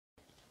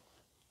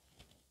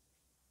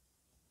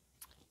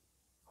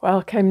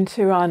Welcome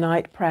to our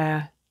night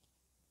prayer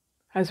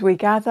as we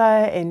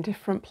gather in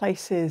different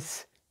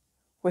places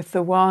with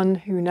the one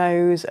who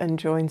knows and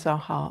joins our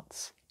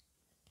hearts.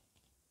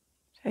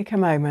 Take a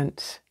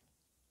moment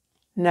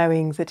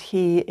knowing that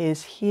he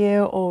is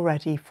here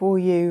already for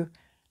you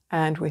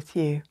and with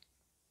you.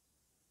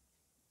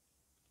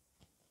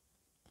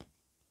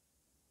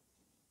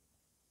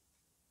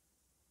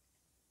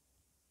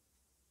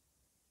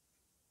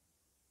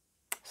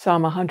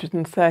 Psalm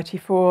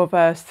 134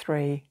 verse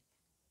 3.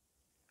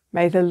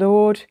 May the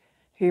Lord,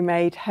 who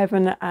made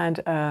heaven and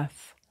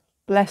earth,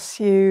 bless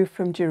you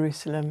from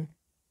Jerusalem.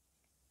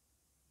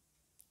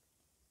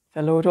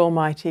 The Lord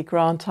Almighty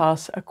grant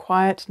us a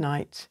quiet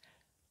night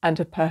and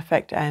a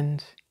perfect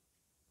end.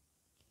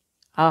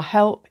 Our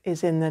help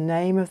is in the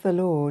name of the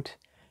Lord,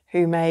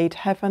 who made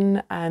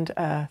heaven and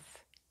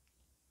earth.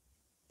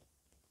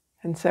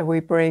 And so we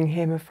bring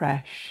him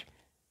afresh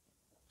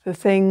the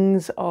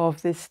things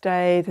of this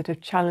day that have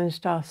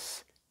challenged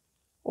us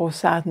or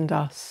saddened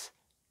us,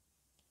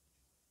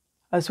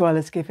 as well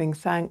as giving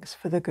thanks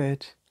for the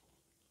good.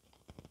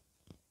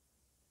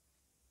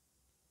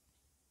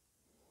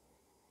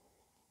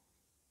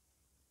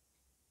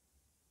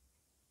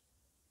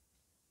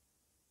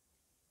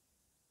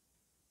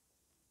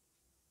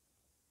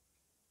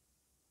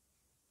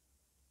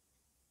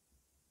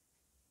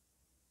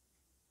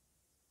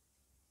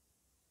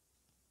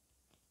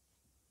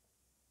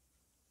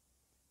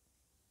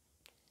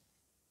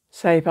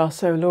 Save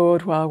us, O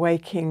Lord, while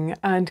waking,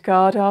 and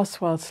guard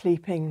us while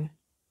sleeping,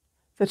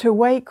 that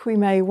awake we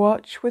may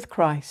watch with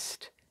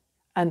Christ,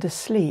 and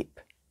asleep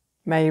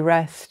may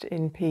rest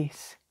in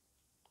peace.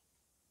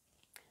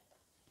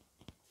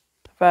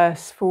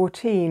 Verse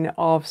 14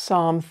 of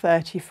Psalm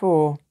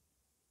 34.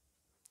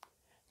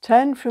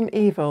 Turn from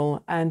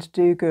evil and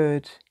do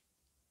good.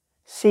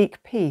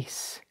 Seek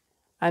peace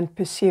and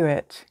pursue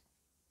it.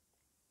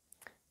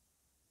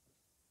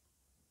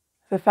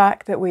 The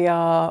fact that we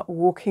are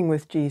walking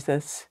with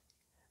Jesus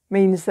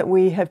means that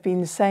we have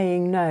been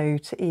saying no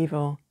to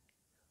evil.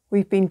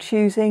 We've been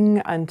choosing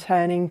and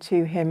turning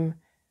to him,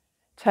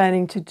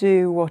 turning to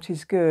do what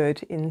is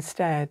good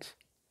instead.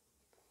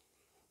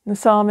 The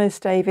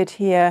psalmist David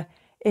here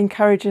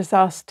encourages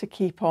us to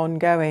keep on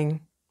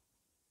going.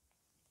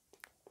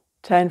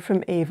 Turn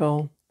from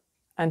evil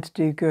and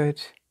do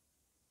good.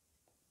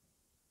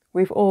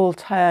 We've all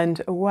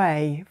turned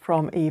away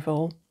from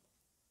evil,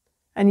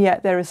 and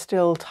yet there are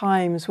still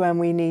times when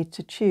we need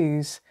to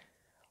choose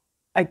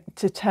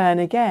to turn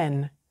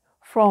again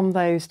from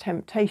those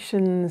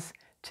temptations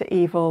to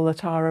evil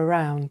that are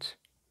around.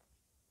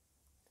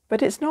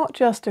 But it's not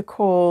just a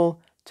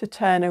call to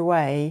turn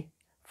away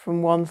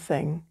from one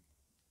thing,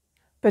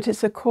 but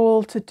it's a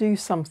call to do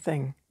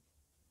something,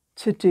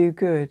 to do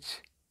good.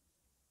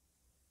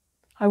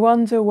 I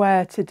wonder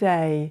where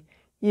today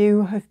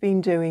you have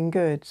been doing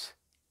good,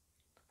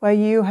 where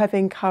you have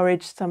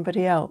encouraged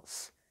somebody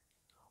else,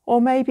 or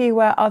maybe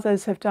where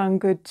others have done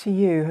good to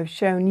you, have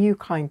shown you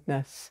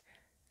kindness,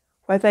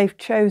 where they've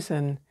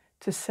chosen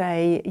to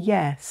say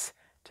yes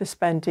to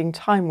spending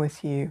time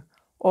with you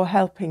or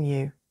helping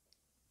you.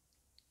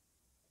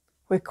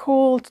 We're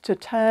called to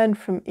turn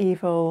from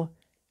evil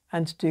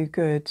and do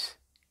good.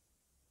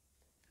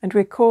 And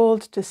we're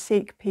called to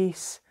seek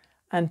peace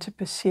and to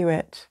pursue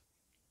it.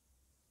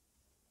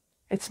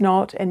 It's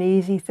not an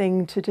easy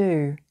thing to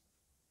do.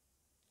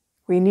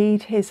 We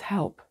need his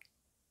help.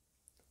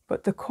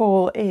 But the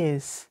call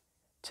is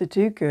to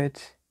do good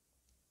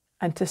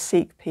and to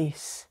seek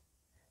peace,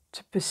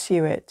 to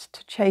pursue it,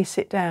 to chase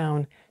it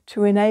down,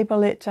 to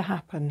enable it to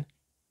happen.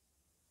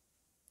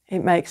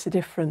 It makes a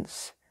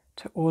difference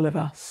to all of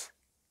us.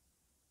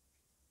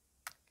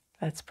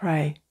 Let's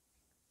pray.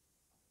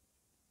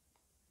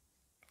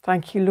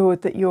 Thank you,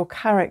 Lord, that your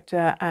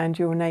character and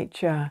your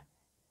nature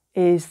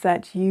is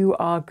that you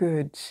are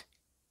good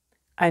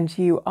and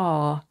you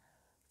are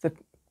the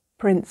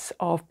Prince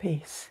of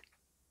Peace.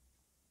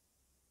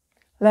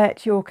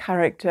 Let your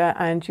character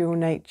and your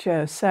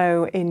nature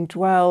so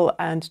indwell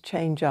and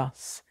change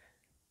us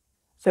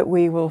that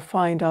we will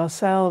find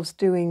ourselves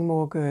doing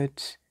more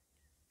good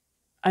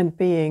and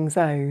being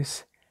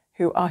those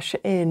who usher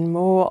in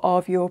more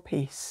of your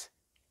peace.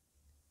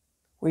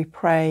 We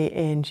pray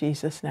in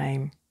Jesus'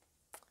 name.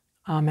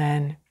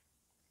 Amen.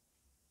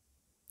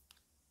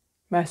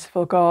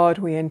 Merciful God,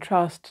 we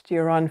entrust to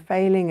your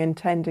unfailing and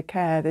tender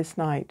care this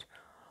night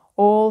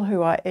all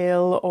who are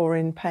ill or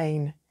in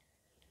pain,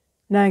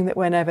 knowing that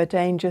whenever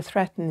danger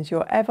threatens,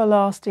 your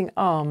everlasting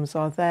arms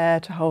are there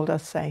to hold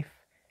us safe.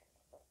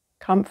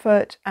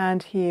 Comfort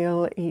and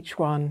heal each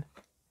one,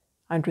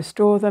 and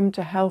restore them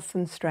to health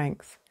and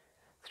strength,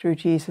 through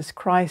Jesus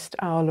Christ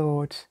our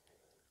Lord.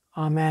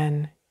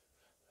 Amen.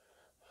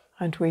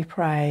 And we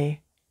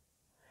pray,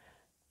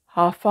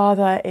 Our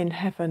Father in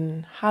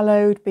heaven,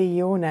 hallowed be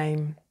your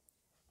name.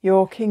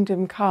 Your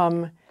kingdom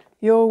come,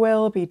 your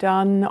will be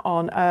done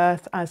on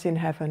earth as in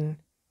heaven.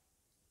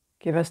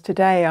 Give us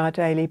today our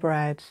daily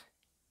bread.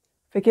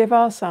 Forgive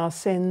us our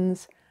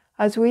sins,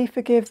 as we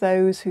forgive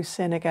those who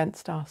sin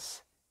against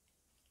us.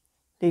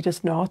 Lead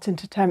us not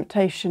into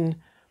temptation,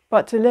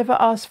 but deliver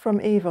us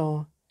from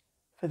evil.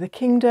 For the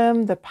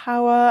kingdom, the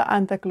power,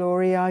 and the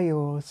glory are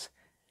yours,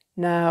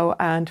 now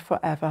and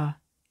forever.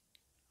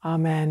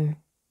 Amen.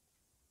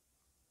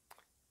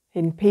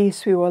 In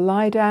peace we will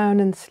lie down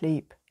and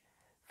sleep,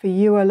 for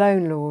you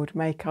alone, Lord,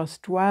 make us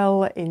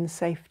dwell in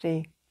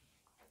safety.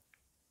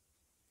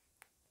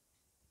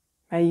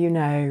 May you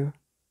know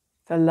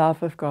the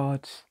love of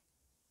God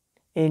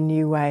in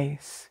new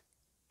ways.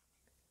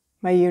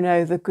 May you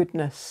know the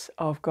goodness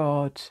of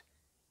God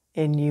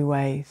in new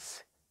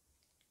ways.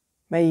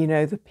 May you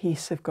know the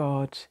peace of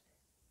God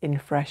in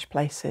fresh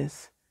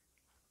places.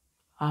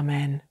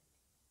 Amen.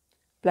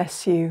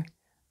 Bless you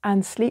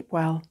and sleep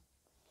well.